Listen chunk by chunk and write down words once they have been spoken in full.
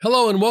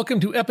Hello and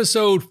welcome to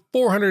episode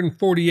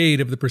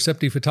 448 of the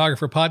Perceptive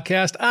Photographer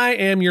Podcast. I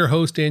am your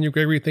host, Daniel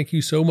Gregory. Thank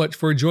you so much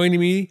for joining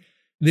me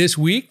this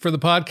week for the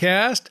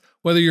podcast.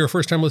 Whether you're a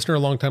first-time listener or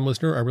a long-time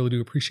listener, I really do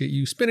appreciate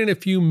you spending a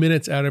few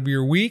minutes out of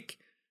your week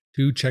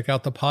to check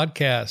out the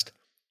podcast.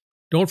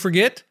 Don't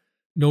forget,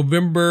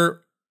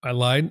 October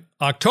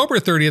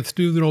 30th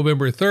through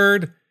November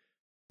 3rd,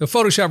 the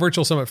Photoshop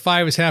Virtual Summit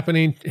 5 is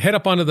happening. Head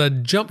up onto the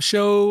Jump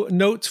Show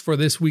notes for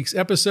this week's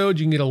episode.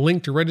 You can get a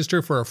link to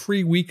register for a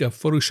free week of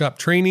Photoshop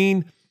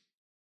training.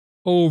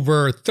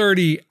 Over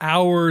 30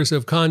 hours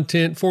of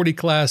content, 40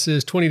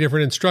 classes, 20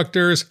 different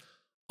instructors,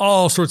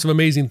 all sorts of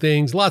amazing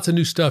things. Lots of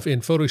new stuff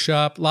in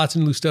Photoshop, lots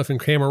of new stuff in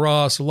Camera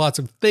Raw. So lots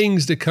of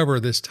things to cover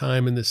this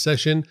time in this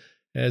session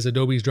as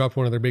Adobe's dropped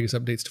one of their biggest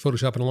updates to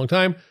Photoshop in a long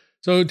time.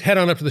 So head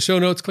on up to the show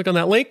notes, click on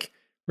that link,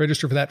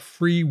 register for that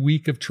free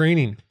week of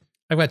training.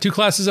 I've got two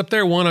classes up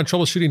there, one on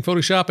troubleshooting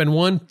Photoshop and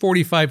one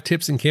 45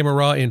 tips in Camera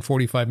Raw in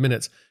 45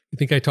 minutes. You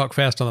think I talk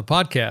fast on the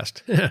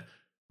podcast? Wait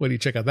till you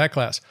check out that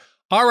class.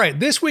 All right,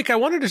 this week I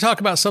wanted to talk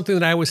about something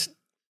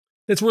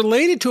that's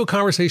related to a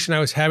conversation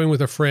I was having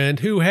with a friend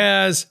who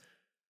has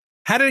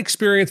had an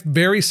experience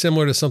very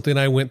similar to something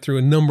I went through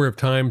a number of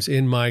times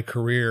in my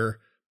career,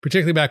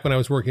 particularly back when I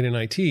was working in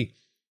IT.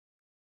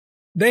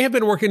 They have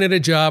been working at a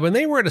job and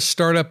they were at a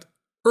startup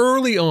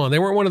early on. They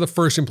weren't one of the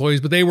first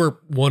employees, but they were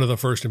one of the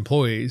first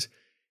employees.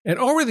 And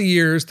over the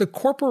years, the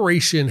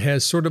corporation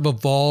has sort of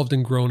evolved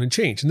and grown and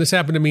changed. And this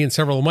happened to me in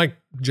several of my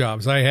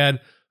jobs. I had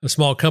a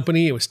small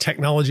company. It was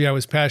technology I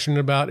was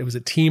passionate about. It was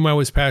a team I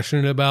was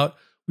passionate about.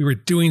 We were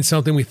doing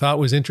something we thought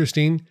was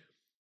interesting.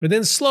 And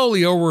then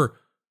slowly over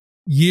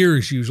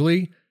years,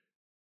 usually,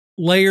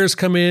 layers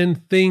come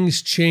in,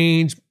 things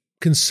change,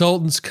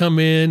 consultants come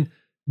in,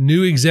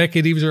 new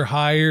executives are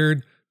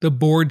hired, the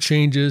board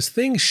changes,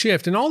 things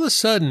shift. And all of a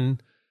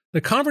sudden,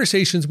 the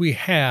conversations we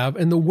have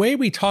and the way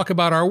we talk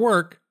about our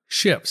work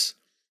shifts.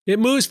 It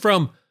moves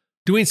from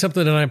doing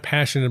something that I'm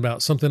passionate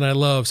about, something I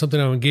love, something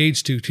I'm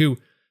engaged to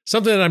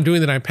something that I'm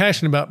doing that I'm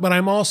passionate about, but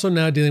I'm also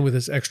now dealing with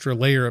this extra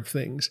layer of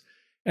things.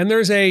 And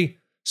there's a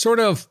sort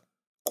of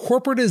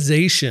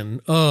corporatization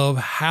of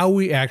how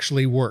we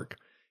actually work.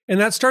 And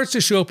that starts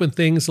to show up in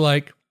things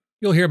like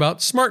you'll hear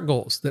about SMART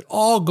goals, that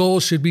all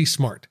goals should be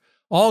SMART.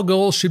 All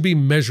goals should be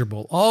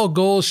measurable. All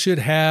goals should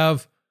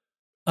have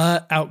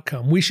an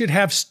outcome. We should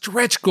have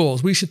stretch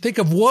goals. We should think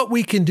of what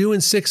we can do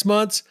in 6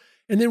 months.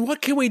 And then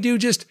what can we do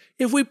just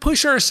if we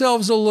push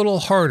ourselves a little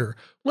harder?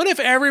 What if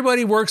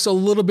everybody works a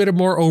little bit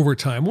more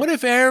overtime? What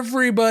if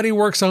everybody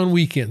works on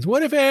weekends?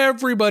 What if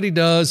everybody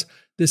does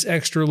this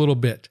extra little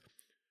bit?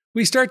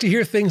 We start to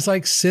hear things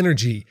like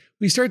synergy.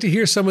 We start to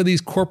hear some of these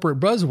corporate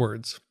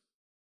buzzwords.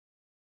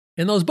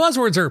 And those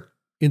buzzwords are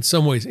in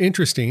some ways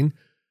interesting,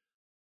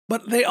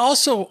 but they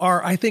also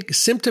are, I think,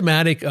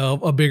 symptomatic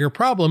of a bigger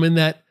problem in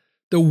that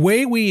the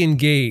way we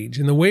engage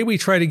and the way we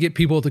try to get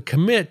people to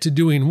commit to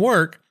doing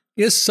work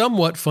is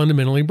somewhat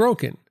fundamentally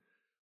broken.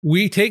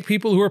 We take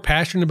people who are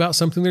passionate about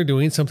something they're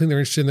doing, something they're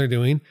interested in they're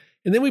doing,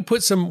 and then we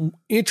put some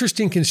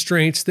interesting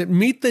constraints that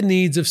meet the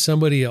needs of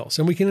somebody else.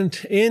 And we can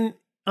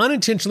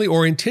unintentionally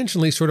or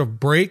intentionally sort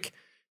of break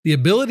the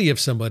ability of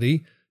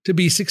somebody to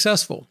be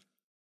successful,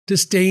 to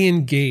stay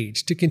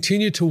engaged, to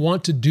continue to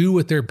want to do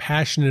what they're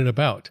passionate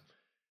about.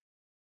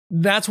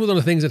 That's one of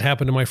the things that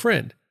happened to my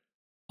friend.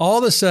 All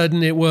of a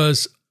sudden,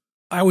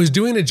 I was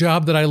doing a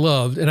job that I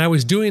loved, and I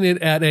was doing it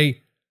at a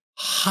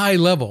high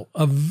level,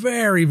 a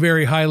very,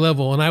 very high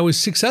level, and I was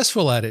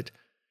successful at it.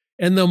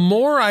 And the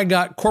more I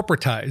got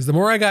corporatized, the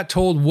more I got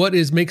told what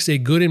makes a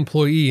good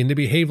employee and to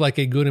behave like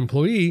a good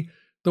employee,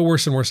 the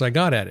worse and worse I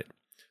got at it.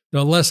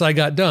 The less I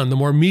got done, the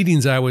more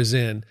meetings I was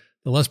in,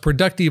 the less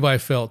productive I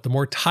felt, the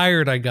more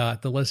tired I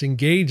got, the less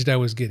engaged I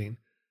was getting.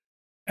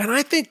 And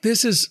I think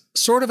this is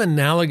sort of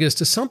analogous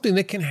to something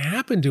that can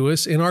happen to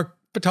us in our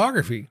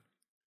photography.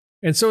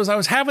 And so as I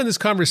was having this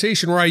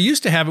conversation where I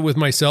used to have it with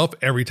myself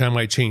every time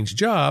I changed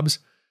jobs,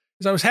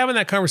 as I was having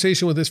that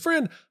conversation with this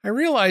friend, I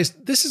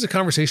realized this is a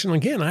conversation,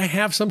 again, I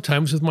have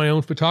sometimes with my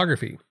own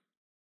photography.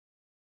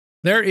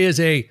 There is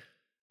a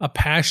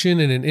passion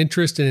and an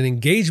interest and an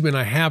engagement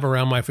I have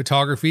around my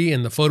photography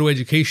and the photo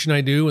education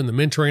I do and the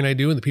mentoring I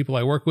do and the people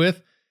I work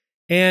with.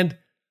 And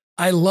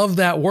I love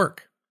that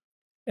work.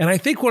 And I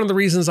think one of the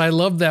reasons I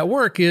love that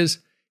work is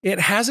it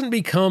hasn't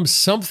become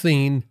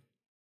something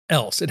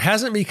else. It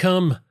hasn't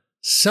become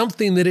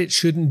something that it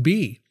shouldn't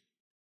be.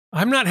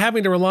 I'm not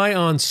having to rely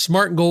on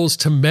SMART goals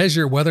to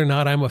measure whether or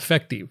not I'm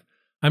effective.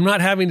 I'm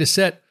not having to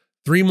set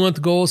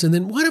 3-month goals and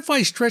then what if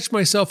I stretch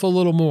myself a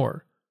little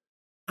more?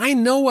 I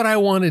know what I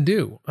want to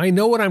do. I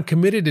know what I'm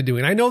committed to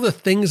doing. I know the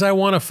things I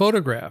want to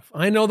photograph.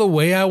 I know the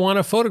way I want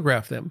to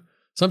photograph them.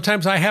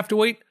 Sometimes I have to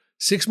wait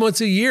 6 months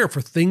a year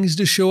for things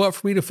to show up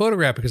for me to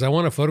photograph because I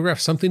want to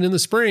photograph something in the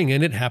spring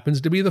and it happens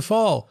to be the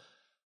fall.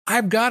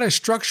 I've got a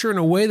structure in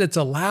a way that's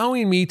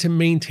allowing me to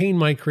maintain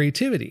my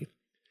creativity.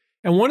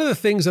 And one of the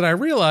things that I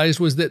realized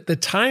was that the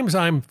times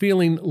I'm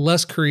feeling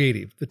less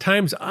creative, the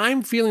times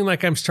I'm feeling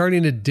like I'm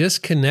starting to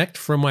disconnect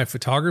from my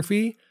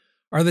photography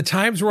are the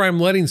times where I'm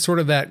letting sort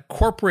of that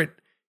corporate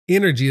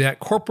energy, that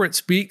corporate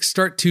speak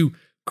start to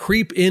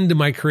creep into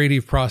my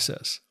creative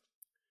process.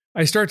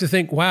 I start to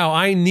think, wow,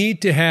 I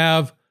need to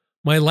have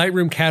my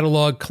Lightroom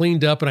catalog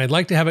cleaned up, and I'd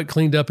like to have it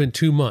cleaned up in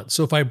 2 months.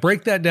 So if I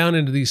break that down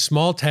into these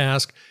small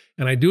tasks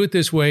and I do it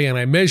this way and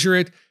I measure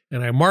it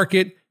and I mark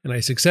it and I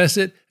success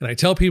it and I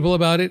tell people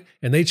about it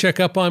and they check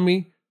up on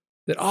me,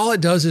 that all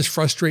it does is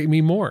frustrate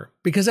me more,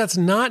 because that's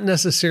not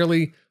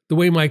necessarily the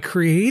way my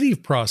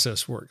creative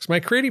process works. My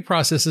creative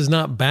process is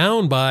not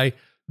bound by,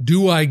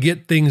 do I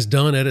get things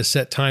done at a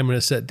set time and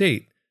a set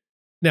date?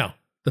 Now,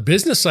 the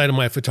business side of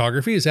my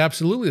photography is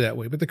absolutely that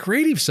way, but the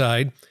creative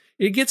side,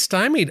 it gets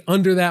stymied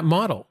under that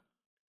model.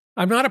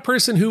 I'm not a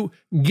person who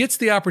gets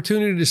the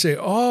opportunity to say,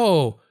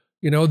 oh,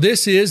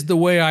 this is the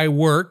way I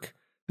work.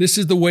 This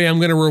is the way I'm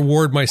going to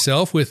reward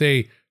myself with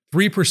a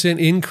 3%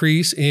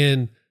 increase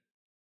in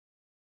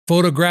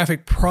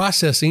photographic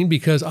processing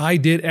because I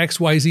did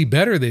XYZ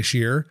better this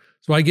year,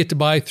 so I get to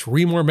buy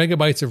 3 more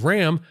megabytes of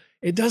RAM.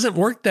 It doesn't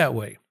work that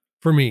way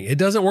for me. It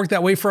doesn't work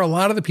that way for a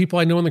lot of the people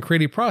I know in the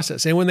creative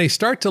process. And when they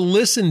start to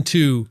listen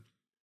to,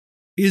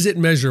 is it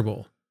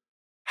measurable?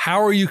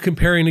 How are you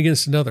comparing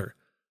against another?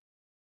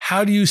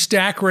 How do you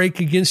stack rank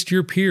against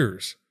your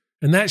peers?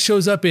 And that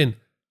shows up in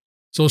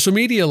social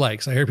media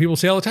likes. I hear people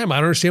say all the time, I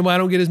don't understand why I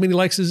don't get as many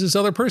likes as this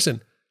other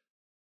person.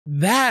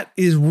 That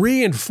is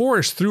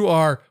reinforced through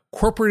our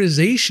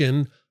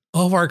corporatization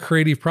of our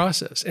creative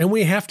process. And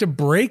we have to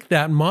break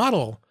that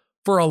model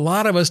for a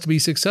lot of us to be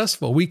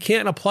successful. We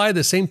can't apply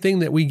the same thing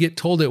that we get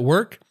told at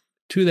work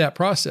to that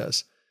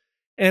process.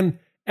 And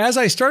as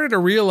I started to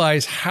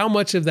realize how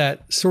much of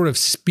that sort of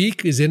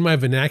speak is in my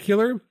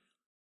vernacular,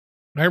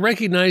 I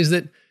recognize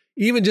that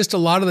even just a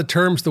lot of the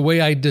terms, the way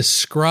I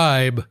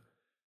describe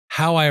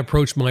how I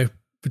approach my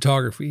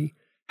photography,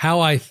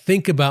 how I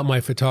think about my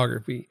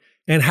photography,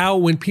 and how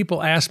when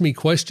people ask me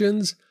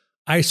questions,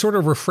 I sort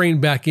of refrain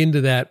back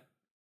into that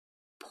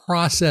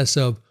process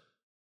of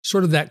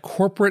sort of that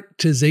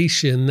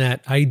corporatization,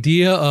 that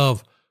idea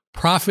of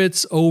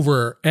profits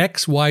over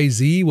X, Y,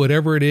 Z,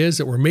 whatever it is,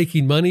 that we're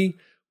making money,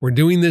 we're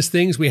doing these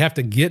things, we have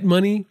to get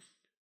money.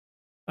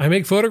 I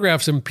make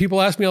photographs and people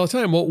ask me all the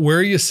time, well, where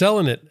are you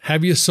selling it?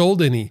 Have you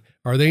sold any?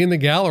 Are they in the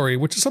gallery?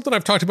 Which is something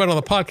I've talked about on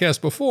the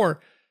podcast before.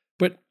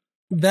 But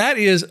that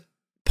is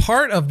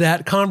part of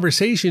that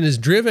conversation is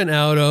driven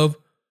out of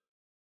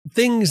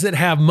things that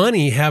have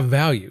money have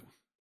value.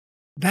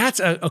 That's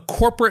a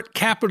corporate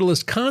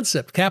capitalist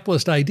concept,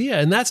 capitalist idea.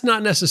 And that's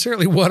not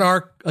necessarily what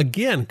our,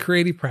 again,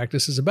 creative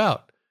practice is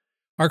about.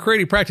 Our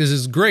creative practice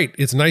is great.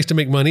 It's nice to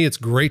make money. It's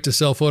great to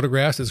sell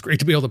photographs. It's great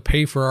to be able to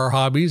pay for our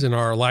hobbies and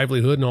our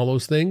livelihood and all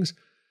those things.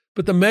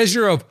 But the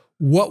measure of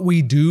what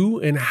we do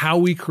and how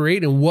we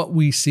create and what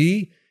we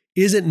see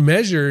isn't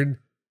measured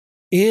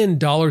in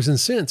dollars and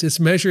cents. It's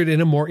measured in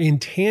a more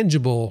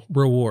intangible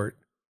reward.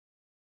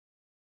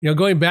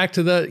 Going back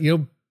to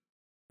the,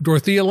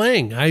 Dorothea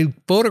Lange, I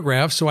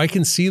photograph so I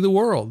can see the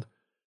world.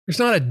 There's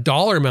not a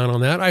dollar amount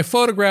on that. I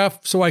photograph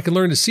so I can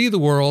learn to see the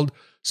world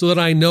so that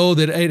I know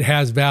that it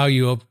has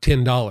value of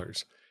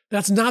 $10.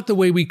 That's not the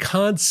way we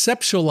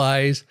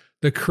conceptualize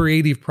the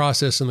creative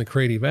process and the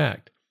creative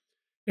act.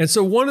 And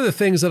so one of the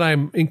things that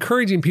I'm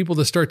encouraging people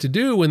to start to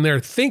do when they're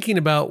thinking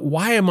about,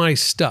 why am I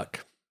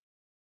stuck?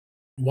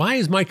 Why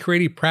is my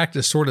creative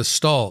practice sort of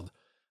stalled?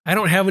 I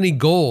don't have any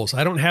goals.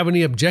 I don't have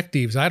any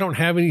objectives. I don't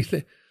have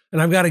anything,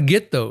 and I've got to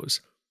get those.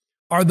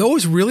 Are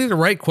those really the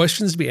right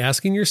questions to be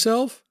asking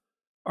yourself?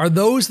 Are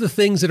those the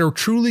things that are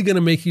truly going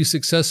to make you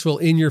successful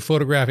in your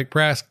photographic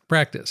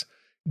practice?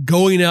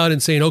 Going out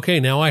and saying, okay,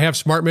 now I have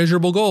smart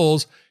measurable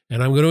goals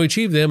and I'm going to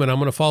achieve them and I'm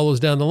going to follow those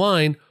down the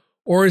line.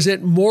 Or is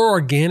it more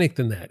organic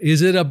than that?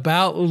 Is it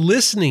about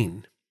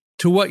listening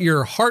to what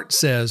your heart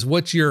says,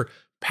 what your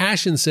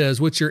passion says,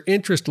 what your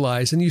interest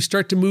lies, and you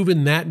start to move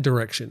in that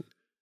direction?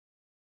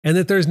 And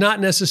that there's not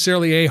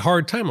necessarily a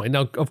hard timeline.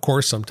 Now, of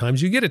course,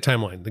 sometimes you get a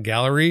timeline. The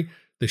gallery,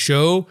 the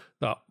show,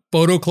 the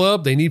photo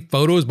club, they need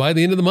photos by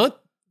the end of the month.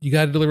 You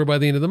got to deliver by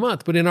the end of the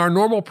month. But in our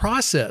normal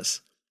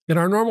process, in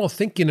our normal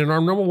thinking, in our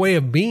normal way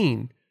of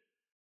being,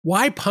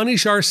 why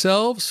punish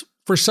ourselves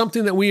for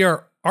something that we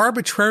are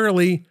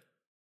arbitrarily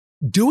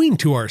doing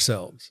to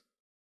ourselves?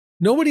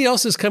 Nobody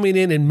else is coming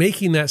in and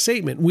making that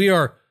statement. We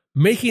are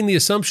making the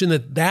assumption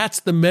that that's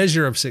the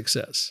measure of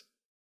success.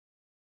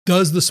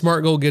 Does the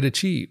SMART goal get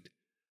achieved?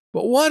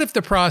 But what if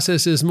the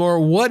process is more,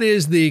 what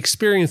is the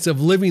experience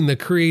of living the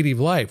creative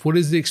life? What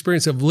is the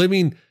experience of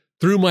living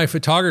through my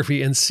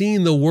photography and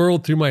seeing the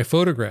world through my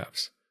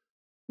photographs?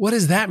 What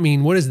does that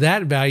mean? What is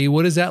that value?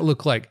 What does that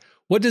look like?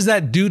 What does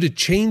that do to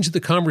change the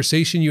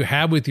conversation you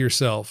have with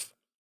yourself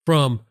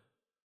from,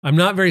 I'm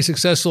not very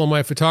successful in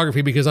my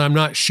photography because I'm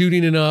not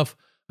shooting enough,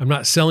 I'm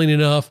not selling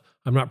enough,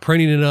 I'm not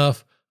printing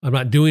enough, I'm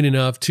not doing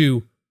enough,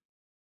 to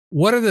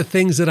what are the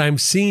things that I'm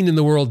seeing in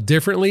the world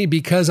differently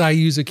because I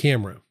use a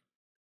camera?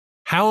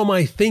 How am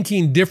I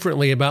thinking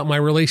differently about my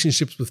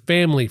relationships with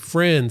family,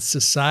 friends,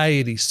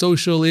 society,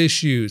 social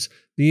issues,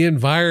 the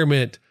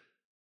environment,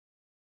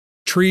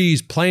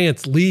 trees,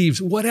 plants,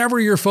 leaves, whatever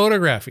you're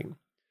photographing?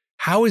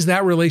 How is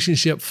that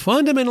relationship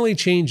fundamentally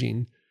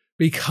changing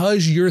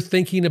because you're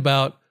thinking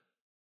about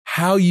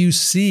how you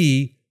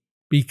see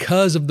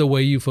because of the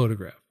way you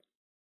photograph.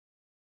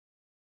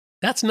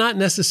 That's not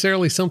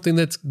necessarily something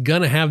that's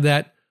going to have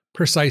that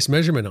precise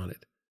measurement on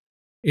it.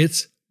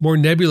 It's more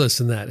nebulous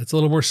than that. It's a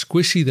little more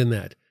squishy than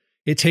that.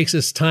 It takes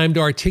us time to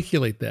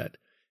articulate that.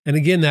 And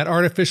again, that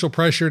artificial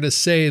pressure to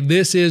say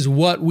this is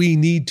what we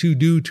need to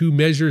do to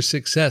measure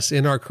success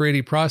in our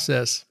creative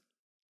process.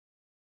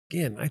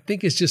 Again, I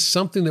think it's just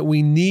something that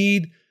we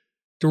need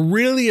to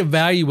really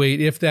evaluate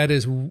if that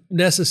is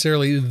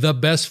necessarily the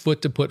best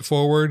foot to put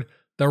forward,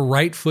 the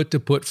right foot to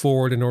put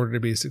forward in order to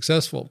be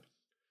successful.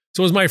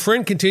 So as my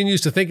friend continues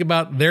to think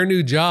about their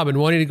new job and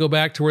wanting to go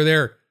back to where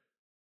they're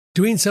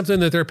doing something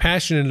that they're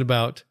passionate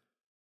about,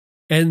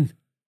 and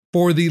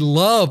for the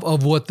love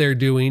of what they're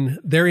doing,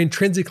 they're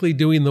intrinsically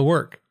doing the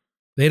work.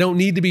 They don't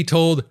need to be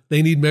told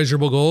they need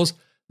measurable goals.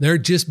 They're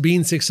just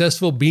being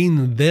successful,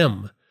 being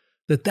them.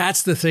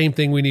 That's the same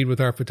thing we need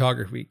with our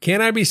photography.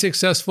 Can I be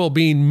successful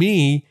being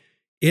me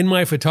in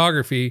my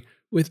photography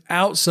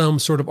without some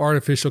sort of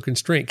artificial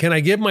constraint? Can I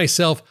give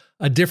myself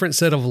a different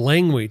set of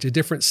language, a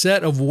different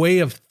set of way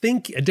of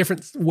thinking, a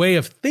different way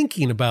of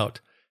thinking about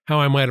how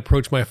I might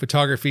approach my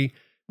photography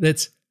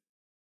that's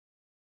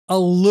a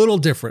little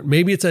different?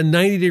 Maybe it's a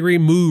 90-degree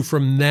move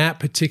from that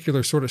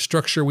particular sort of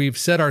structure we've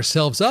set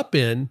ourselves up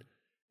in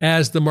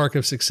as the mark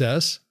of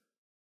success.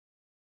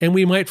 And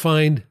we might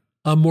find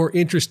a more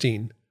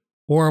interesting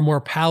or a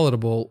more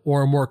palatable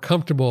or a more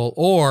comfortable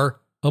or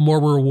a more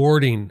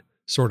rewarding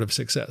sort of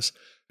success.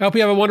 I hope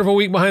you have a wonderful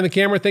week behind the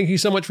camera. Thank you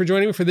so much for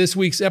joining me for this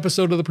week's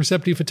episode of The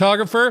Perceptive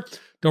Photographer.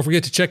 Don't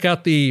forget to check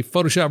out the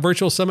Photoshop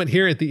Virtual Summit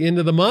here at the end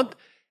of the month.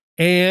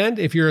 And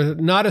if you're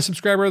not a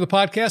subscriber of the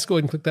podcast, go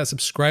ahead and click that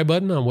subscribe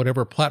button on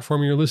whatever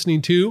platform you're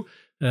listening to.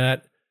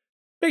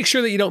 Make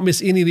sure that you don't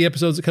miss any of the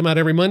episodes that come out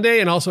every Monday,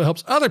 and also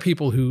helps other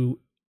people who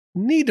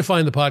need to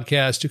find the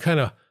podcast to kind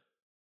of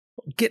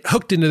get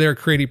hooked into their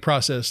creative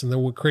process and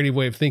their creative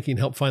way of thinking,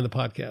 help find the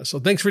podcast. So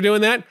thanks for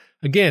doing that.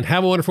 Again,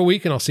 have a wonderful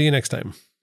week, and I'll see you next time.